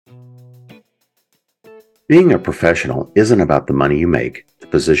Being a professional isn't about the money you make, the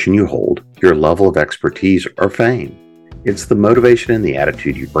position you hold, your level of expertise, or fame. It's the motivation and the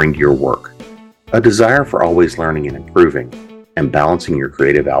attitude you bring to your work, a desire for always learning and improving, and balancing your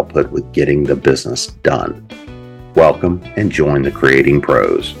creative output with getting the business done. Welcome and join the Creating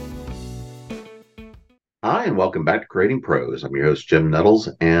Pros. Hi, and welcome back to Creating Pros. I'm your host, Jim Nettles,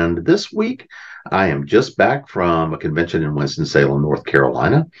 and this week I am just back from a convention in Winston-Salem, North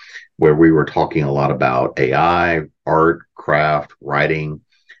Carolina, where we were talking a lot about AI, art, craft, writing,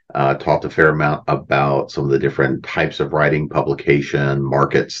 talked a fair amount about some of the different types of writing, publication,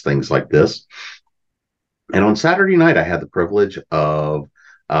 markets, things like this. And on Saturday night, I had the privilege of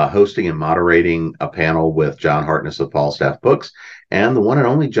hosting and moderating a panel with John Hartness of Falstaff Books and the one and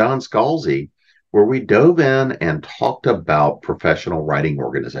only John Scalzi, where we dove in and talked about professional writing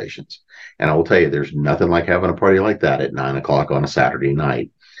organizations. And I will tell you, there's nothing like having a party like that at 9 o'clock on a Saturday night.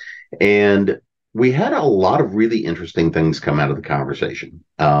 And we had a lot of really interesting things come out of the conversation.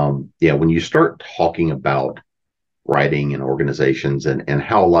 When you start talking about writing and organizations and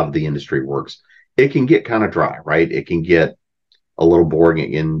how a lot of the industry works, it can get kind of dry, right? It can get a little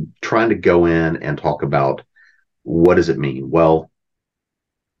boring in trying to go in and talk about what does it mean? Well,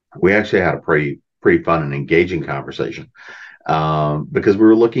 we actually had a pretty fun and engaging conversation because we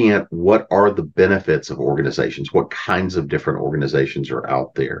were looking at what are the benefits of organizations, what kinds of different organizations are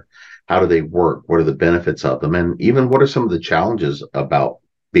out there, how do they work, what are the benefits of them, and even what are some of the challenges about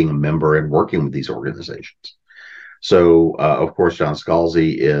being a member and working with these organizations. So, of course, John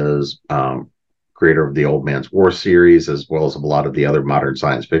Scalzi is creator of the Old Man's War series, as well as a lot of the other modern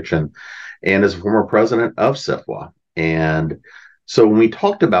science fiction, and is a former president of SWFA. And so when we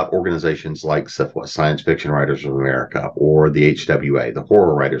talked about organizations like SWFA, Science Fiction Writers of America, or the HWA, the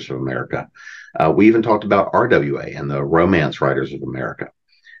Horror Writers of America, we even talked about RWA and the Romance Writers of America.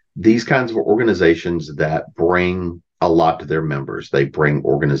 These kinds of organizations that bring a lot to their members. They bring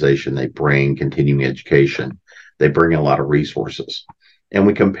organization, they bring continuing education, they bring a lot of resources. And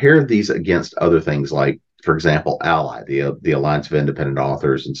we compare these against other things like, for example, Ally, the Alliance of Independent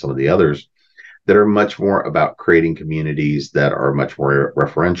Authors, and some of the others that are much more about creating communities that are much more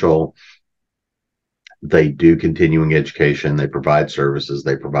referential. They do continuing education, they provide services,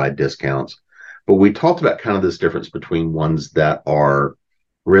 they provide discounts. But we talked about kind of this difference between ones that are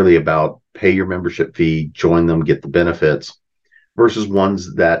really about pay your membership fee, join them, get the benefits, versus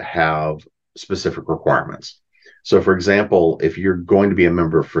ones that have specific requirements. So, for example, if you're going to be a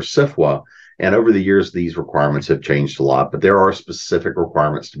member for SWFA, and over the years, these requirements have changed a lot, but there are specific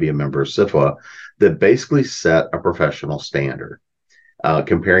requirements to be a member of SWFA that basically set a professional standard.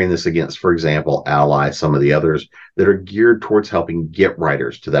 Comparing this against, for example, Ally, some of the others that are geared towards helping get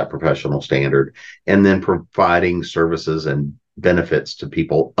writers to that professional standard, and then providing services and benefits to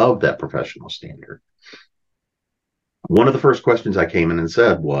people of that professional standard. One of the first questions I came in and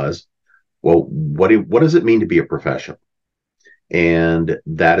said was, well, what does it mean to be a professional? And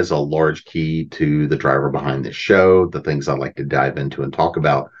that is a large key to the driver behind this show. The things I'd like to dive into and talk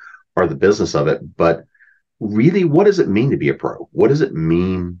about are the business of it. But really, what does it mean to be a pro? What does it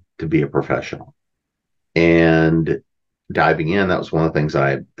mean to be a professional? And diving in, that was one of the things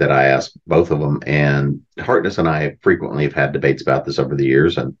that I asked both of them. And Hartness and I frequently have had debates about this over the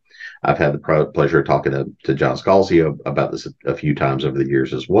years. And I've had the pleasure of talking to John Scalzi about this a few times over the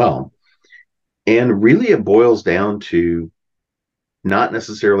years as well. And really, it boils down to not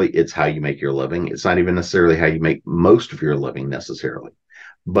necessarily it's how you make your living. It's not even necessarily how you make most of your living necessarily.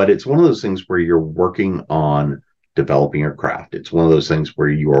 But it's one of those things where you're working on developing your craft. It's one of those things where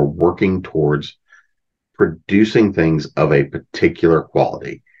you are working towards producing things of a particular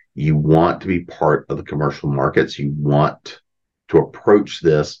quality. You want to be part of the commercial markets. You want to approach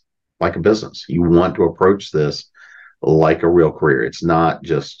this like a business. You want to approach this like a real career. It's not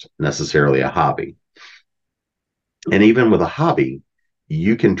just necessarily a hobby. And even with a hobby,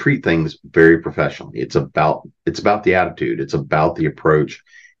 you can treat things very professionally. It's about the attitude, it's about the approach,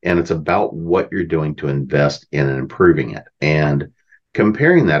 and it's about what you're doing to invest in and improving it. And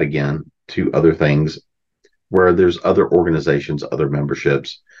comparing that again to other things where there's other organizations, other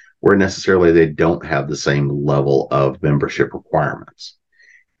memberships, where necessarily they don't have the same level of membership requirements.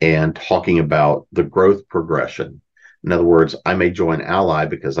 And talking about the growth progression. In other words, I may join Ally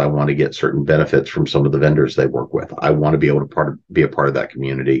because I want to get certain benefits from some of the vendors they work with. I want to be able to be a part of that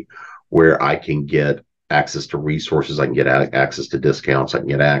community where I can get access to resources, I can get access to discounts, I can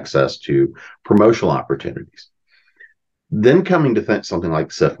get access to promotional opportunities. Then coming to something like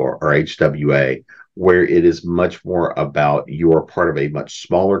SWFA or HWA, where it is much more about you're part of a much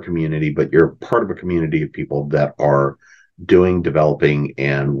smaller community, but you're part of a community of people that are doing, developing,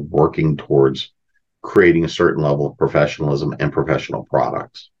 and working towards creating a certain level of professionalism and professional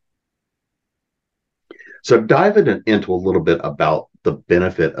products. So diving into a little bit about the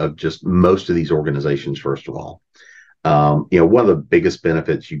benefit of just most of these organizations, first of all. One of the biggest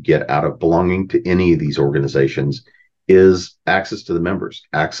benefits you get out of belonging to any of these organizations is access to the members,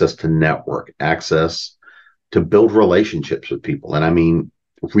 access to network, access to build relationships with people. And I mean,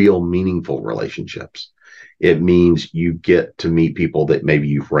 real meaningful relationships. It means you get to meet people that maybe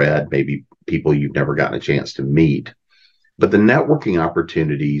you've read, maybe people you've never gotten a chance to meet. But the networking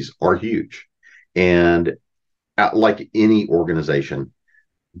opportunities are huge. And like any organization,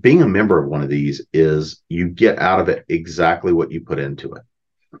 being a member of one of these is you get out of it exactly what you put into it.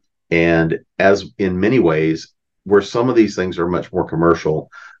 And as in many ways, where some of these things are much more commercial,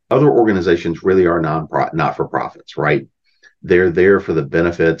 other organizations really are not for profits, right? They're there for the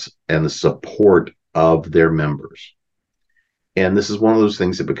benefits and the support of their members. And this is one of those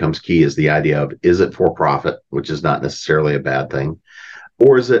things that becomes key, is the idea of, is it for profit, which is not necessarily a bad thing,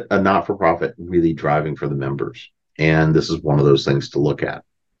 or is it a not for profit really driving for the members? And this is one of those things to look at.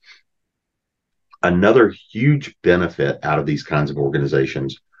 Another huge benefit out of these kinds of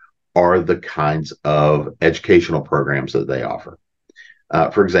organizations are the kinds of educational programs that they offer.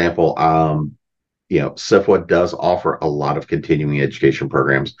 For example, SWFA does offer a lot of continuing education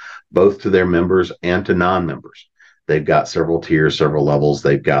programs, both to their members and to non-members. They've got several tiers, several levels.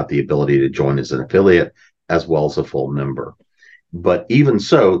 They've got the ability to join as an affiliate as well as a full member. But even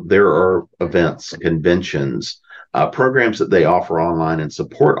so, there are events, conventions, programs that they offer online and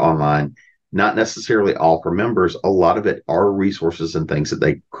support online, not necessarily all for members. A lot of it are resources and things that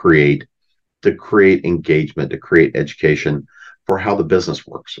they create to create engagement, to create education for how the business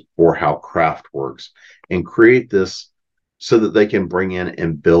works, or how craft works, and create this so that they can bring in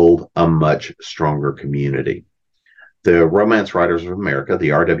and build a much stronger community. The Romance Writers of America, the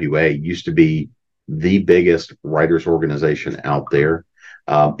RWA, used to be the biggest writers organization out there.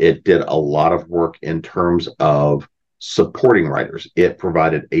 It did a lot of work in terms of supporting writers. It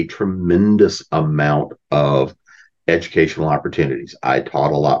provided a tremendous amount of educational opportunities. I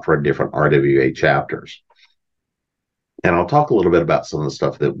taught a lot for different RWA chapters. And I'll talk a little bit about some of the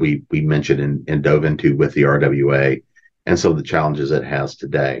stuff that we mentioned and dove into with the RWA and some of the challenges it has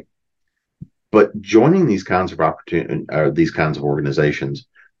today. But joining these kinds of these kinds of organizations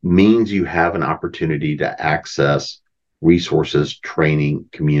means you have an opportunity to access resources, training,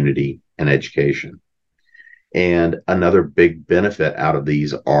 community, and education. And another big benefit out of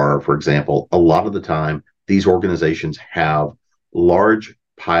these are, for example, a lot of the time, these organizations have large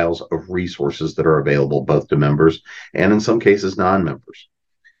piles of resources that are available both to members and in some cases non-members.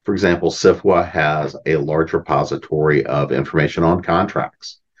 For example, SWFA has a large repository of information on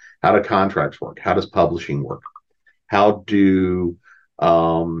contracts. How do contracts work? How does publishing work? How do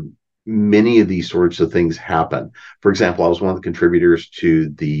many of these sorts of things happen? For example, I was one of the contributors to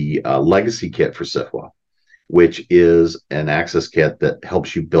the legacy kit for SWFA, which is an access kit that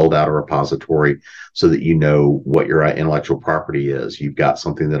helps you build out a repository so that you know what your intellectual property is. You've got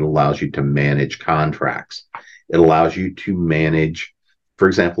something that allows you to manage contracts. It allows you to manage, for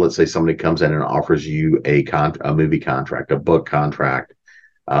example, let's say somebody comes in and offers you a movie contract, a book contract,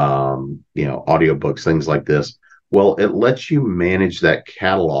 audiobooks, things like this. Well, it lets you manage that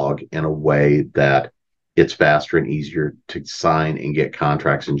catalog in a way that it's faster and easier to sign and get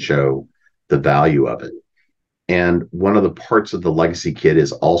contracts and show the value of it. And one of the parts of the legacy kit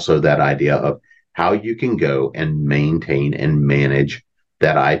is also that idea of how you can go and maintain and manage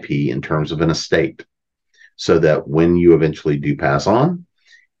that IP in terms of an estate, so that when you eventually do pass on,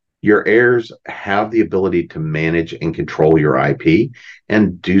 your heirs have the ability to manage and control your IP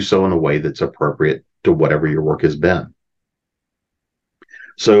and do so in a way that's appropriate to whatever your work has been.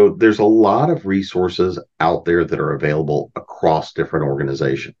 So there's a lot of resources out there that are available across different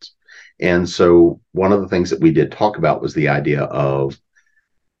organizations. And so one of the things that we did talk about was the idea of,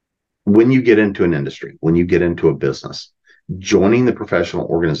 when you get into an industry, when you get into a business, joining the professional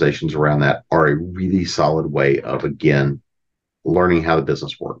organizations around that are a really solid way of, again, learning how the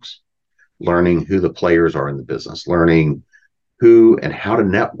business works, learning who the players are in the business, learning who and how to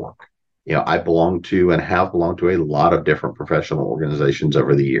network. I belong to and have belonged to a lot of different professional organizations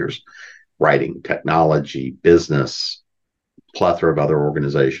over the years, writing, technology, business, plethora of other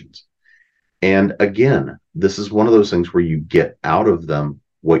organizations. And again, this is one of those things where you get out of them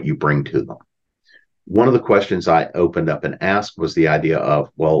what you bring to them. One of the questions I opened up and asked was the idea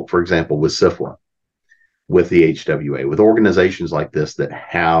of, well, for example, with SWFA, with the HWA, with organizations like this that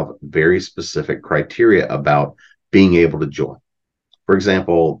have very specific criteria about being able to join. For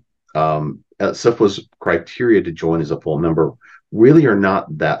example, SWFA's criteria to join as a full member really are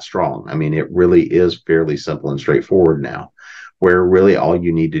not that strong. I mean, it really is fairly simple and straightforward now, where really all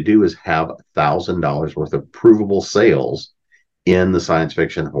you need to do is have $1,000 worth of provable sales in the science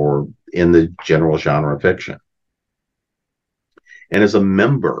fiction or in the general genre fiction. And as a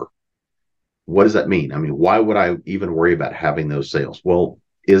member, what does that mean? I mean, why would I even worry about having those sales? Well,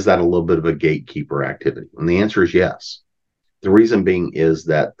 is that a little bit of a gatekeeper activity? And the answer is yes. The reason being is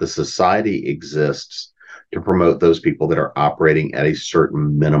that the society exists to promote those people that are operating at a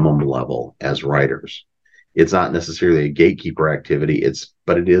certain minimum level as writers. It's not necessarily a gatekeeper activity,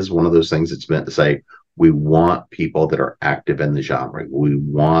 but it is one of those things that's meant to say, we want people that are active in the genre. We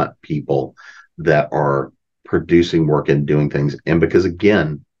want people that are producing work and doing things. And because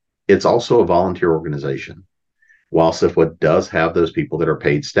again, it's also a volunteer organization. While SWFA does have those people that are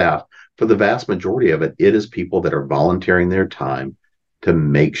paid staff, for the vast majority of it, it is people that are volunteering their time to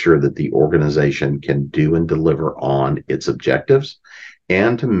make sure that the organization can do and deliver on its objectives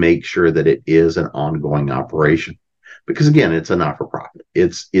and to make sure that it is an ongoing operation. Because again, it's a not-for-profit.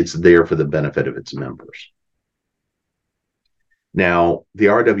 It's there for the benefit of its members. Now, the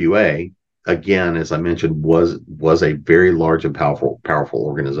RWA, again, as I mentioned, was a very large and powerful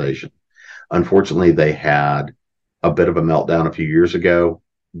organization. Unfortunately, they had a bit of a meltdown a few years ago.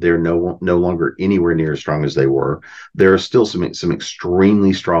 They're no longer anywhere near as strong as they were. There are still some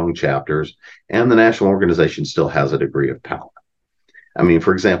extremely strong chapters, and the national organization still has a degree of power. I mean,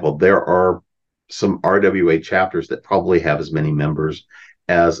 for example, there are some RWA chapters that probably have as many members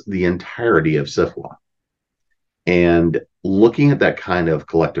as the entirety of SWFA. And looking at that kind of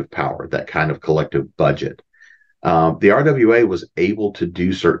collective power, that kind of collective budget, the RWA was able to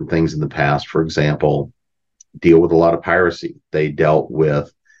do certain things in the past. For example, deal with a lot of piracy. They dealt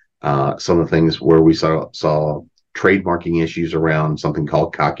with some of the things where we saw trademarking issues around something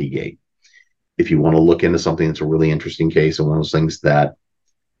called Cockeygate. If you want to look into something that's a really interesting case and one of those things that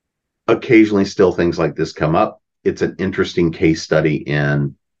occasionally still things like this come up, it's an interesting case study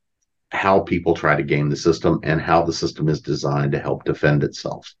in how people try to game the system and how the system is designed to help defend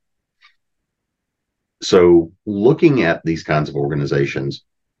itself. So looking at these kinds of organizations,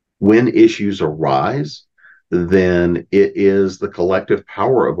 when issues arise, then it is the collective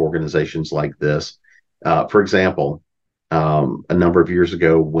power of organizations like this. For example, a number of years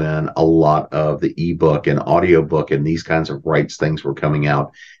ago when a lot of the ebook and audiobook and these kinds of rights things were coming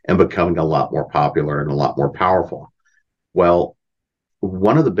out and becoming a lot more popular and a lot more powerful. Well,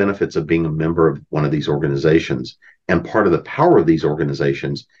 one of the benefits of being a member of one of these organizations and part of the power of these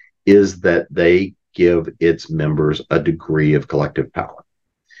organizations is that they give its members a degree of collective power.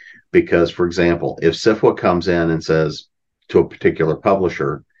 Because, for example, if SWFA comes in and says to a particular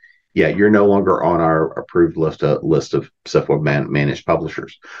publisher, yeah, you're no longer on our approved list of SWFA managed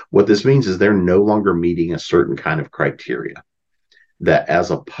publishers. What this means is they're no longer meeting a certain kind of criteria that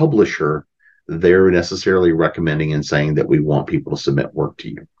as a publisher, they're necessarily recommending and saying that we want people to submit work to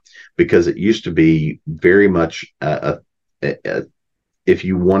you. Because it used to be very much, if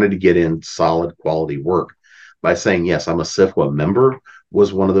you wanted to get in solid quality work, by saying, yes, I'm a SWFA member,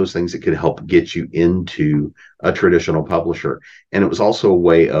 was one of those things that could help get you into a traditional publisher. And it was also a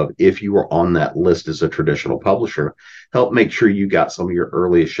way of, if you were on that list as a traditional publisher, help make sure you got some of your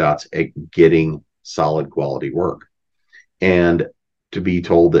earliest shots at getting solid quality work. And to be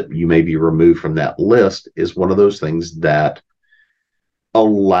told that you may be removed from that list is one of those things that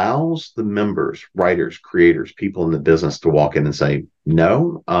allows the members, writers, creators, people in the business to walk in and say,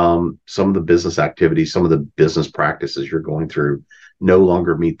 no, some of the business activities, some of the business practices you're going through no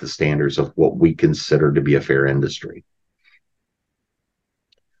longer meet the standards of what we consider to be a fair industry.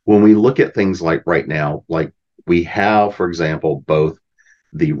 When we look at things like right now, like we have, for example, both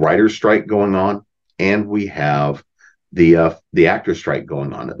the writer's strike going on and we have the actor's strike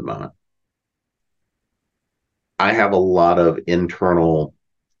going on at the moment. I have a lot of internal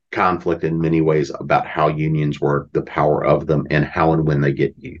conflict in many ways about how unions work, the power of them, and how and when they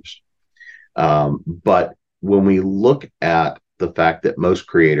get used. But when we look at the fact that most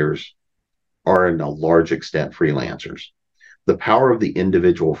creators are, in a large extent, freelancers, the power of the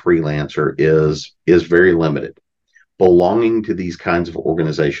individual freelancer is very limited. Belonging to these kinds of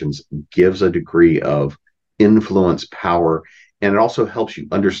organizations gives a degree of influence, power, and it also helps you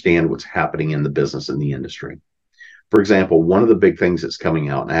understand what's happening in the business and the industry. For example, one of the big things that's coming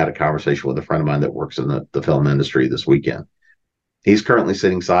out, and I had a conversation with a friend of mine that works in the film industry this weekend. He's currently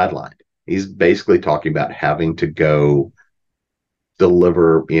sitting sidelined. He's basically talking about having to go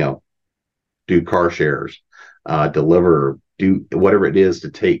deliver, do car shares, do whatever it is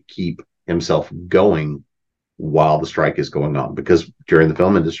to keep himself going while the strike is going on, because during the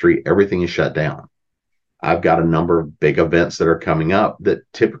film industry, everything is shut down. I've got a number of big events that are coming up that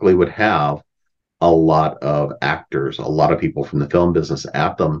typically would have a lot of actors, a lot of people from the film business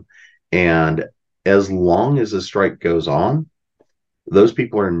at them. And as long as the strike goes on, those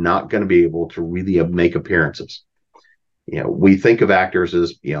people are not going to be able to really make appearances. We think of actors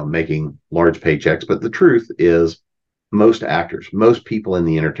as, making large paychecks, but the truth is most actors, most people in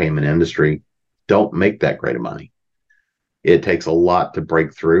the entertainment industry don't make that great of money. It takes a lot to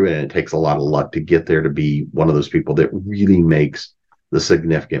break through, and it takes a lot of luck to get there to be one of those people that really makes the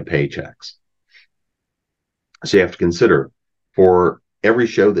significant paychecks. So you have to consider, for every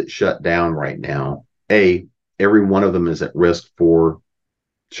show that's shut down right now, every one of them is at risk for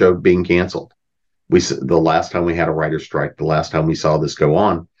show being canceled. The last time we had a writer's strike, the last time we saw this go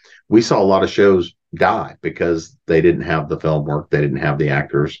on, we saw a lot of shows die because they didn't have the film work, they didn't have the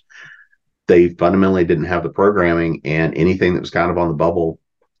actors, they fundamentally didn't have the programming, and anything that was kind of on the bubble,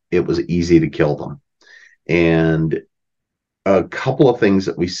 it was easy to kill them. And a couple of things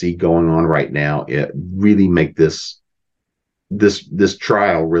that we see going on right now, it really make this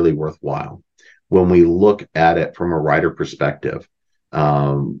trial really worthwhile. When we look at it from a writer perspective,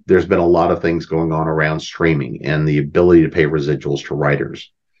 there's been a lot of things going on around streaming and the ability to pay residuals to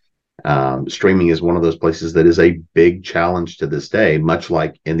writers. Streaming is one of those places that is a big challenge to this day, much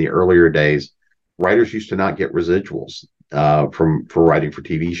like in the earlier days, writers used to not get residuals for writing for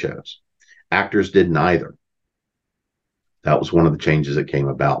TV shows. Actors didn't either. That was one of the changes that came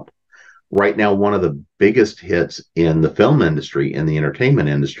about. Right now, one of the biggest hits in the film industry, in the entertainment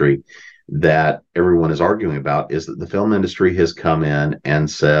industry, that everyone is arguing about is that the film industry has come in and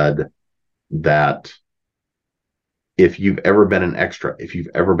said that if you've ever been an extra, if you've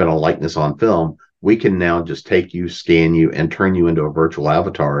ever been a likeness on film, we can now just take you, scan you, and turn you into a virtual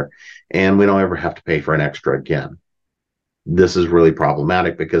avatar, and we don't ever have to pay for an extra again. This is really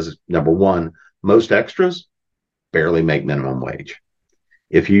problematic because, number one, most extras barely make minimum wage.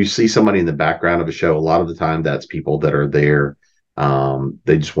 If you see somebody in the background of a show, a lot of the time that's people that are there.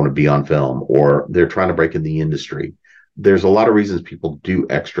 They just want to be on film, or they're trying to break in the industry. There's a lot of reasons people do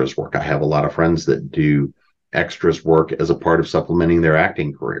extras work. I have a lot of friends that do extras work as a part of supplementing their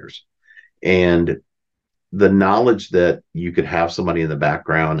acting careers. And the knowledge that you could have somebody in the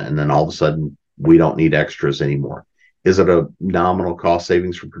background and then all of a sudden we don't need extras anymore. Is it a nominal cost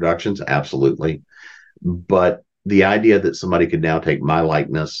savings for productions? Absolutely. But the idea that somebody could now take my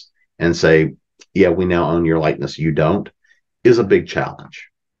likeness and say, yeah, we now own your likeness, you don't, is a big challenge.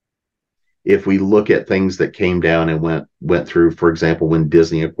 If we look at things that came down and went through, for example, when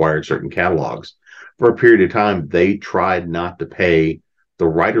Disney acquired certain catalogs, for a period of time, they tried not to pay the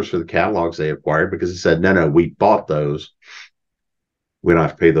writers for the catalogs they acquired because they said, no, we bought those. We don't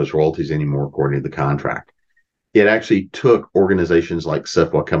have to pay those royalties anymore according to the contract. It actually took organizations like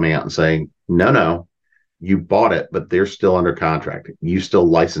SWFA coming out and saying, no, you bought it, but they're still under contract. You still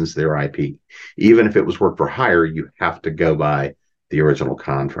license their IP. Even if it was work for hire, you have to go by the original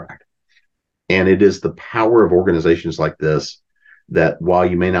contract. And it is the power of organizations like this that while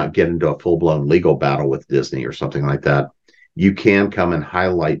you may not get into a full-blown legal battle with Disney or something like that, you can come and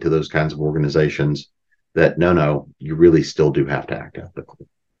highlight to those kinds of organizations that, no, you really still do have to act ethically.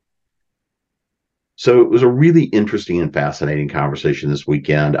 So it was a really interesting and fascinating conversation this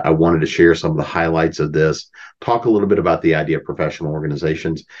weekend. I wanted to share some of the highlights of this, talk a little bit about the idea of professional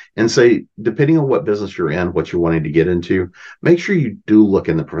organizations, and say, depending on what business you're in, what you're wanting to get into, make sure you do look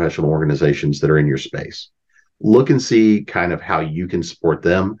in the professional organizations that are in your space. Look and see kind of how you can support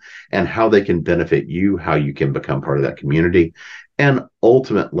them and how they can benefit you, how you can become part of that community, and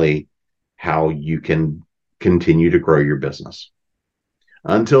ultimately how you can continue to grow your business.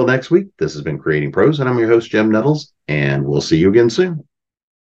 Until next week, this has been Creating Pros, and I'm your host, Jim Nettles, and we'll see you again soon.